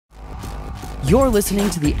You're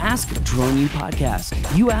listening to the Ask Drone U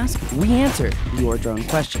podcast. You ask, we answer your drone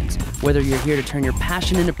questions. Whether you're here to turn your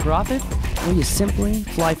passion into profit or you simply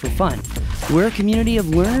fly for fun, we're a community of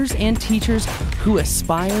learners and teachers who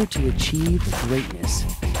aspire to achieve greatness.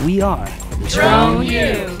 We are Drone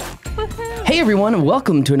U. Hey everyone,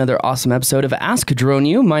 welcome to another awesome episode of Ask Drone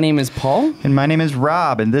U. My name is Paul. And my name is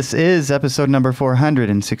Rob, and this is episode number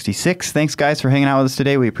 466. Thanks, guys, for hanging out with us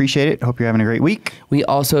today. We appreciate it. Hope you're having a great week. We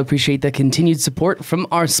also appreciate the continued support from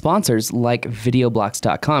our sponsors like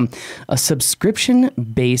videoblocks.com, a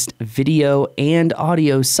subscription-based video and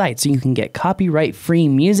audio site so you can get copyright-free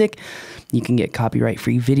music. You can get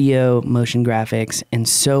copyright-free video, motion graphics, and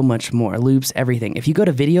so much more. Loops, everything. If you go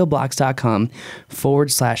to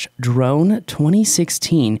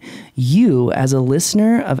videoblocks.com/drone2016, you, as a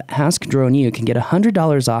listener of Ask Drone U, can get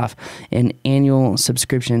 $100 off an annual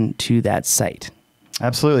subscription to that site.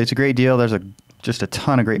 Absolutely. It's a great deal. There's just a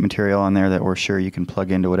ton of great material on there that we're sure you can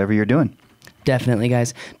plug into whatever you're doing. Definitely,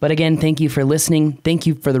 guys. But again, thank you for listening. Thank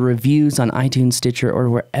you for the reviews on iTunes, Stitcher, or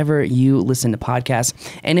wherever you listen to podcasts.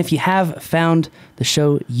 And if you have found the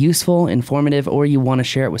show useful, informative, or you want to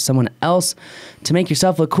share it with someone else to make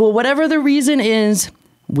yourself look cool, whatever the reason is,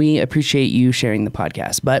 we appreciate you sharing the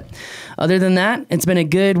podcast. But other than that, it's been a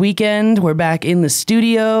good weekend. We're back in the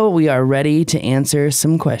studio. We are ready to answer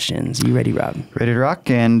some questions. You ready, Rob? Ready to rock.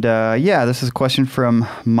 And yeah, this is a question from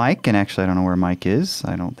Mike. And actually, I don't know where Mike is.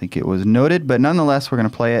 I don't think it was noted. But nonetheless, we're going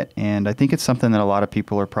to play it. And I think it's something that a lot of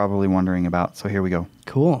people are probably wondering about. So here we go.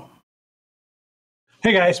 Cool.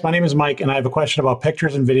 Hey guys, my name is Mike, and I have a question about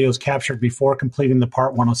pictures and videos captured before completing the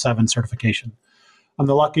Part 107 certification. I'm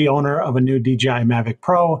the lucky owner of a new DJI Mavic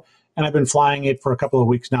Pro, and I've been flying it for a couple of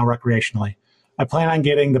weeks now recreationally. I plan on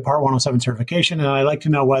getting the Part 107 certification, and I'd like to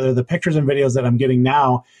know whether the pictures and videos that I'm getting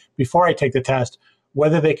now before I take the test,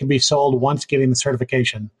 whether they can be sold once getting the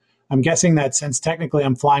certification. I'm guessing that since technically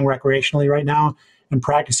I'm flying recreationally right now and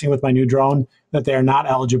practicing with my new drone, that they are not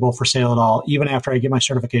eligible for sale at all, even after I get my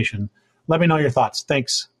certification. Let me know your thoughts.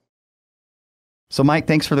 Thanks. So Mike,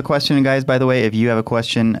 thanks for the question. And guys, by the way, if you have a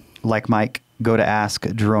question like Mike, go to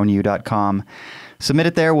askdroneu.com. Submit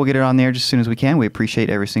it there. We'll get it on there just as soon as we can. We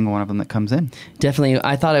appreciate every single one of them that comes in. Definitely.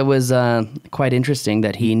 I thought it was quite interesting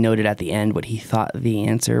that he noted at the end what he thought the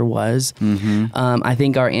answer was. Mm-hmm. I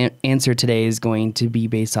think our answer today is going to be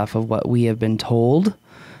based off of what we have been told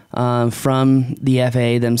from the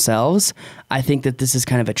FAA themselves. I think that this is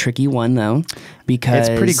kind of a tricky one, though, because...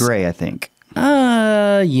 It's pretty gray, I think.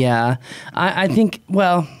 Yeah. I think,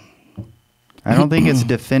 well... I don't think it's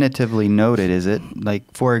definitively noted, is it? Like,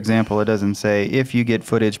 for example, it doesn't say if you get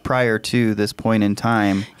footage prior to this point in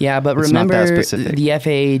time. Yeah, but it's remember, not that specific. The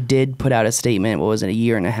FAA did put out a statement, what was it, a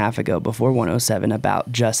year and a half ago, before 107,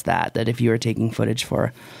 about just that if you were taking footage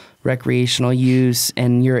for recreational use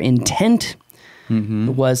and your intent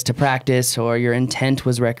was to practice, or your intent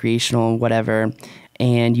was recreational, whatever,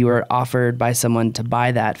 and you were offered by someone to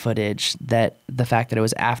buy that footage, that the fact that it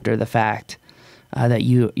was after the fact, that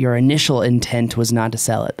your initial intent was not to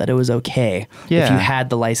sell it, that it was okay if you had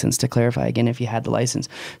the license, to clarify again, if you had the license.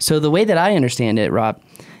 So the way that I understand it, Rob,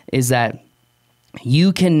 is that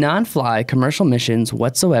you cannot fly commercial missions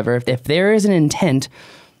whatsoever if there is an intent.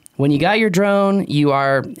 When you got your drone, you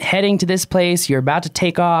are heading to this place, you're about to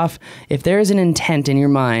take off. If there is an intent in your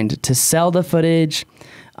mind to sell the footage,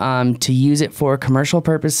 to use it for commercial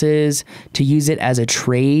purposes, to use it as a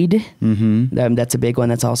trade. That's a big one.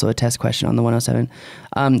 That's also a test question on the 107.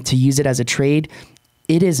 To use it as a trade,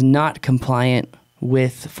 it is not compliant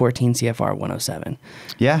with 14 CFR 107.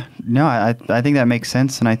 Yeah, no, I think that makes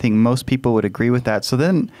sense, and I think most people would agree with that. So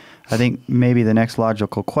then I think maybe the next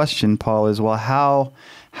logical question, Paul, is, well, how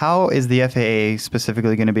is the FAA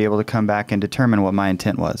specifically going to be able to come back and determine what my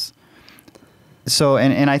intent was? So,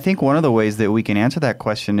 and I think one of the ways that we can answer that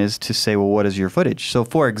question is to say, well, what is your footage? So,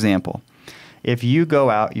 for example, if you go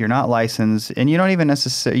out, you're not licensed, and you don't even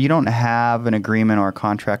you don't have an agreement or a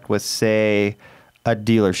contract with, say, a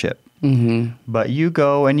dealership, but you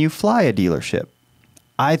go and you fly a dealership,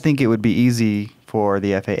 I think it would be easy for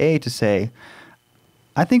the FAA to say,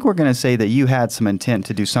 I think we're going to say that you had some intent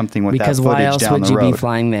to do something with that footage down the road. Because why else would you be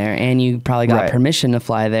flying there? And you probably got permission to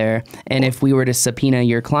fly there. And if we were to subpoena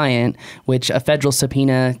your client, which a federal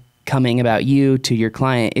subpoena coming about you to your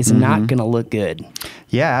client is not going to look good.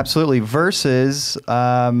 Yeah, absolutely. Versus,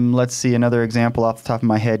 let's see, another example off the top of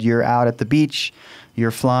my head. You're out at the beach,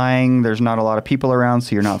 you're flying, there's not a lot of people around,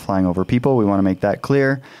 so you're not flying over people. We want to make that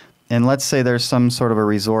clear. And let's say there's some sort of a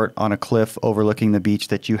resort on a cliff overlooking the beach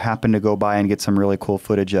that you happen to go by and get some really cool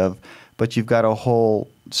footage of, but you've got a whole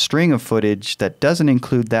string of footage that doesn't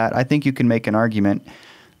include that. I think you can make an argument.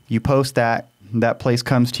 You post that, that place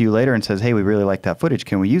comes to you later and says, hey, we really like that footage.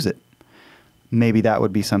 Can we use it? Maybe that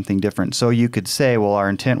would be something different. So you could say, well, our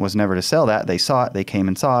intent was never to sell that. They saw it. They came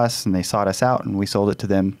and saw us, and they sought us out, and we sold it to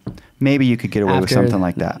them. Maybe you could get away with something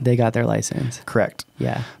like that. They got their license. Correct.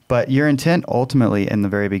 Yeah. But your intent ultimately in the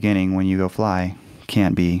very beginning when you go fly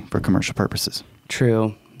can't be for commercial purposes.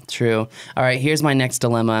 True. All right, here's my next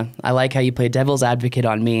dilemma. I like how you play devil's advocate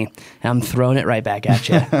on me, and I'm throwing it right back at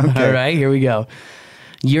you. Okay. All right, here we go.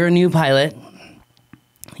 You're a new pilot.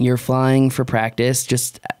 You're flying for practice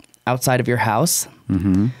just outside of your house,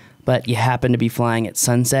 but you happen to be flying at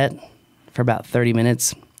sunset for about 30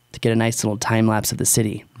 minutes to get a nice little time lapse of the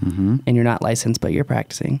city. And you're not licensed, but you're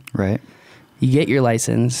practicing. Right. You get your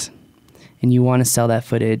license, and you want to sell that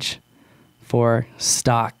footage for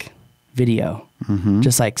stock video.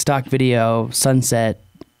 Just like stock video, sunset,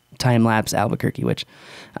 time lapse, Albuquerque, which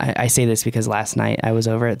I say this because last night I was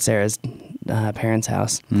over at Sarah's parents'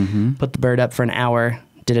 house, put the bird up for an hour,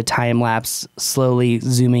 did a time lapse, slowly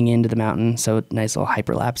zooming into the mountain. So nice little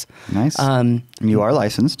hyperlapse. Nice. You are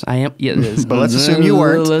licensed. I am. Yeah, but let's assume you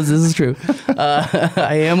weren't. This is true.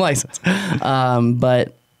 I am licensed.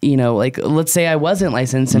 But you know, like let's say I wasn't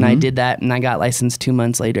licensed and I did that and I got licensed 2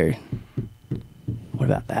 months later. What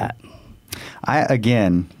about that?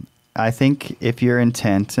 I think if your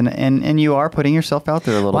intent and you are putting yourself out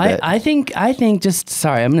there a little bit. I think just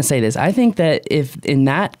sorry, I'm going to say this. I think that if in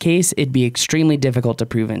that case, it'd be extremely difficult to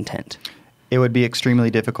prove intent. It would be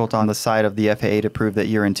extremely difficult on the side of the FAA to prove that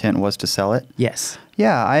your intent was to sell it. Yes.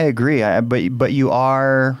 Yeah, I agree. But you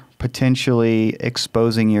are potentially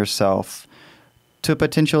exposing yourself to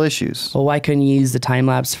potential issues. Well, why couldn't you use the time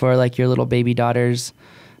lapse for like your little baby daughter's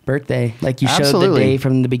birthday? Like you showed Absolutely. the day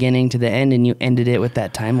from the beginning to the end and you ended it with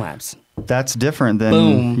that time lapse. That's different than,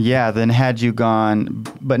 Boom. than had you gone,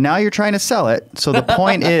 but now you're trying to sell it. So the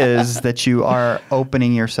point is that you are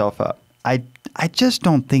opening yourself up. I just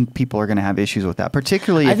don't think people are going to have issues with that,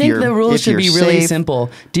 particularly if you're I think the rules should be really safe. simple.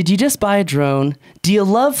 Did you just buy a drone? Do you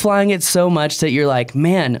love flying it so much that you're like,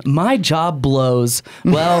 man, my job blows?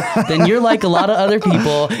 Well, then you're like a lot of other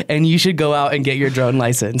people, and you should go out and get your drone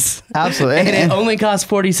license. Absolutely. And it only costs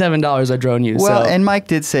 $47 a drone use. Well, so. and Mike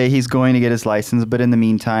did say he's going to get his license, but in the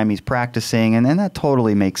meantime, he's practicing, and that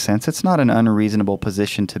totally makes sense. It's not an unreasonable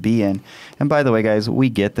position to be in. And by the way, guys, we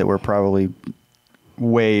get that we're probably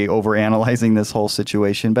way overanalyzing this whole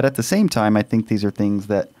situation, but at the same time, I think these are things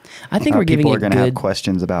that I think we're giving people it are going to have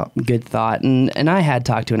questions about. Good thought, and I had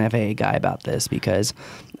talked to an FAA guy about this because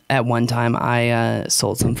at one time I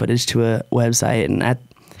sold some footage to a website, and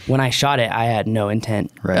when I shot it, I had no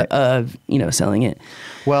intent of selling it.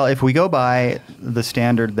 Well, if we go by the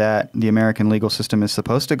standard that the American legal system is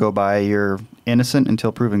supposed to go by, you're innocent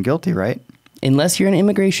until proven guilty, right? Unless you're in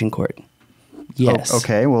immigration court. Yes. Oh,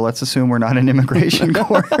 okay. Well, let's assume we're not in immigration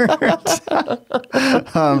court.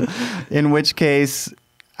 In which case,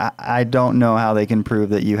 I don't know how they can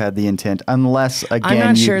prove that you had the intent, unless again. I'm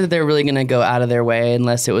not sure that they're really going to go out of their way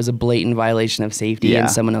unless it was a blatant violation of safety and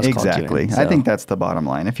someone else called you in. Exactly. So. I think that's the bottom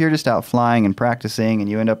line. If you're just out flying and practicing, and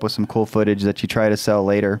you end up with some cool footage that you try to sell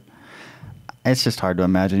later, it's just hard to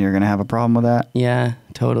imagine you're going to have a problem with that. Yeah,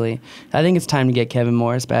 totally. I think it's time to get Kevin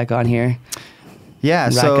Morris back on here. Yeah,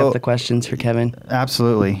 Rack so up the questions for Kevin.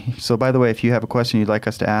 Absolutely. So, by the way, if you have a question you'd like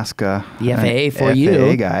us to ask the FAA for you,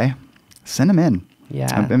 FAA guy, send them in.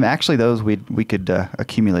 Yeah. And actually, those we could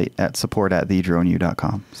accumulate at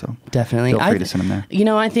support@thedroneu.com. So definitely, feel free to send them there. You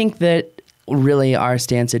know, I think that really our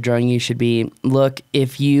stance at Drone U should be, look,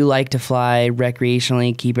 if you like to fly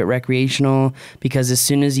recreationally, keep it recreational, because as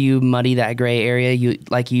soon as you muddy that gray area, you,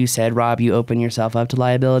 like you said, Rob, you open yourself up to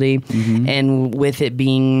liability. Mm-hmm. And with it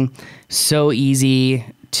being so easy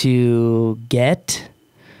to get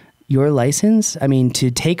your license, I mean,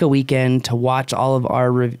 to take a weekend to watch all of our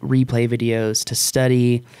replay videos, to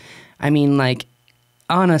study, I mean, like,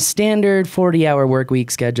 on a standard 40-hour work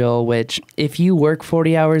week schedule, which if you work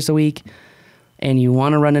 40 hours a week and you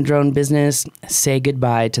want to run a drone business, say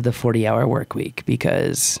goodbye to the 40-hour work week,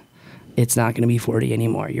 because it's not going to be 40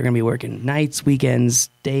 anymore. You're going to be working nights, weekends,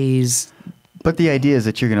 days. But the idea is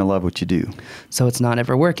that you're going to love what you do. So it's not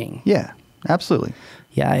ever working. Yeah, absolutely.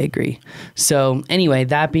 Yeah, I agree. So anyway,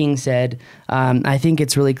 that being said, I think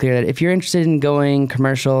it's really clear that if you're interested in going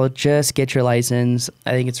commercial, just get your license.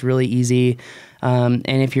 I think it's really easy. And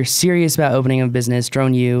if you're serious about opening a business,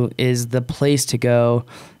 Drone U is the place to go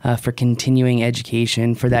for continuing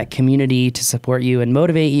education, for that community to support you and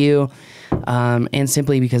motivate you, and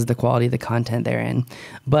simply because of the quality of the content therein.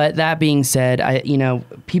 But that being said,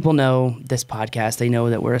 people know this podcast. They know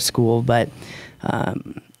that we're a school, but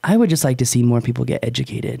I would just like to see more people get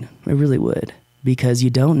educated. I really would, because you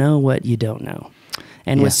don't know what you don't know.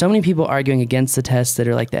 And with so many people arguing against the tests that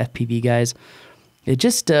are like the FPV guys, it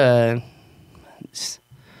just kind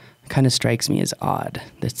of strikes me as odd.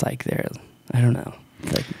 It's like I don't know.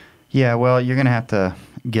 Like, yeah, well, you're going to have to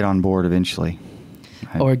get on board eventually.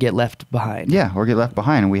 Or get left behind. Yeah, or get left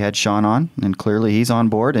behind. And we had Sean on, and clearly he's on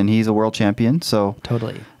board, and he's a world champion. So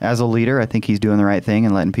totally, as a leader, I think he's doing the right thing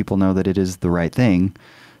and letting people know that it is the right thing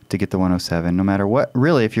to get the 107, no matter what.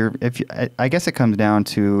 Really, I guess it comes down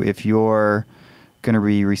to if you're going to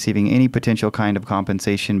be receiving any potential kind of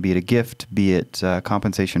compensation, be it a gift, be it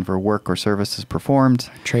compensation for work or services performed,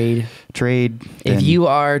 trade. If you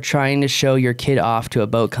are trying to show your kid off to a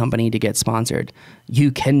boat company to get sponsored,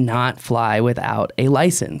 you cannot fly without a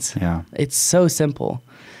license. Yeah, it's so simple.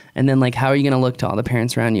 And then, like, how are you going to look to all the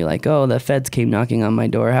parents around you like, oh, the feds came knocking on my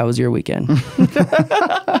door. How was your weekend?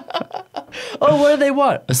 Oh, what do they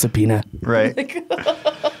want? A subpoena. Right.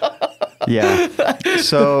 Yeah.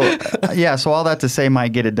 So all that to say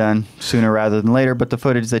might get it done sooner rather than later. But the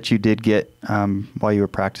footage that you did get while you were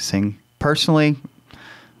practicing, personally,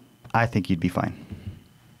 I think you'd be fine.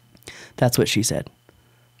 That's what she said.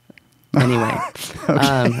 Anyway,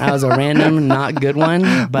 that was a random, not good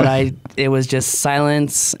one, but it was just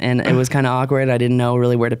silence and it was kind of awkward. I didn't know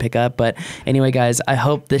really where to pick up. But anyway, guys, I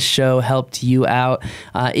hope this show helped you out.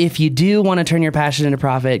 If you do want to turn your passion into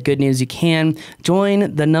profit, good news, you can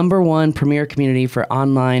join the #1 premier community for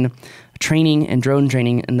online training and drone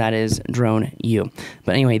training, and that is Drone U.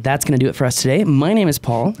 But anyway, that's going to do it for us today. My name is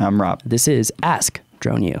Paul. I'm Rob. This is Ask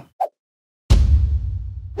Drone U.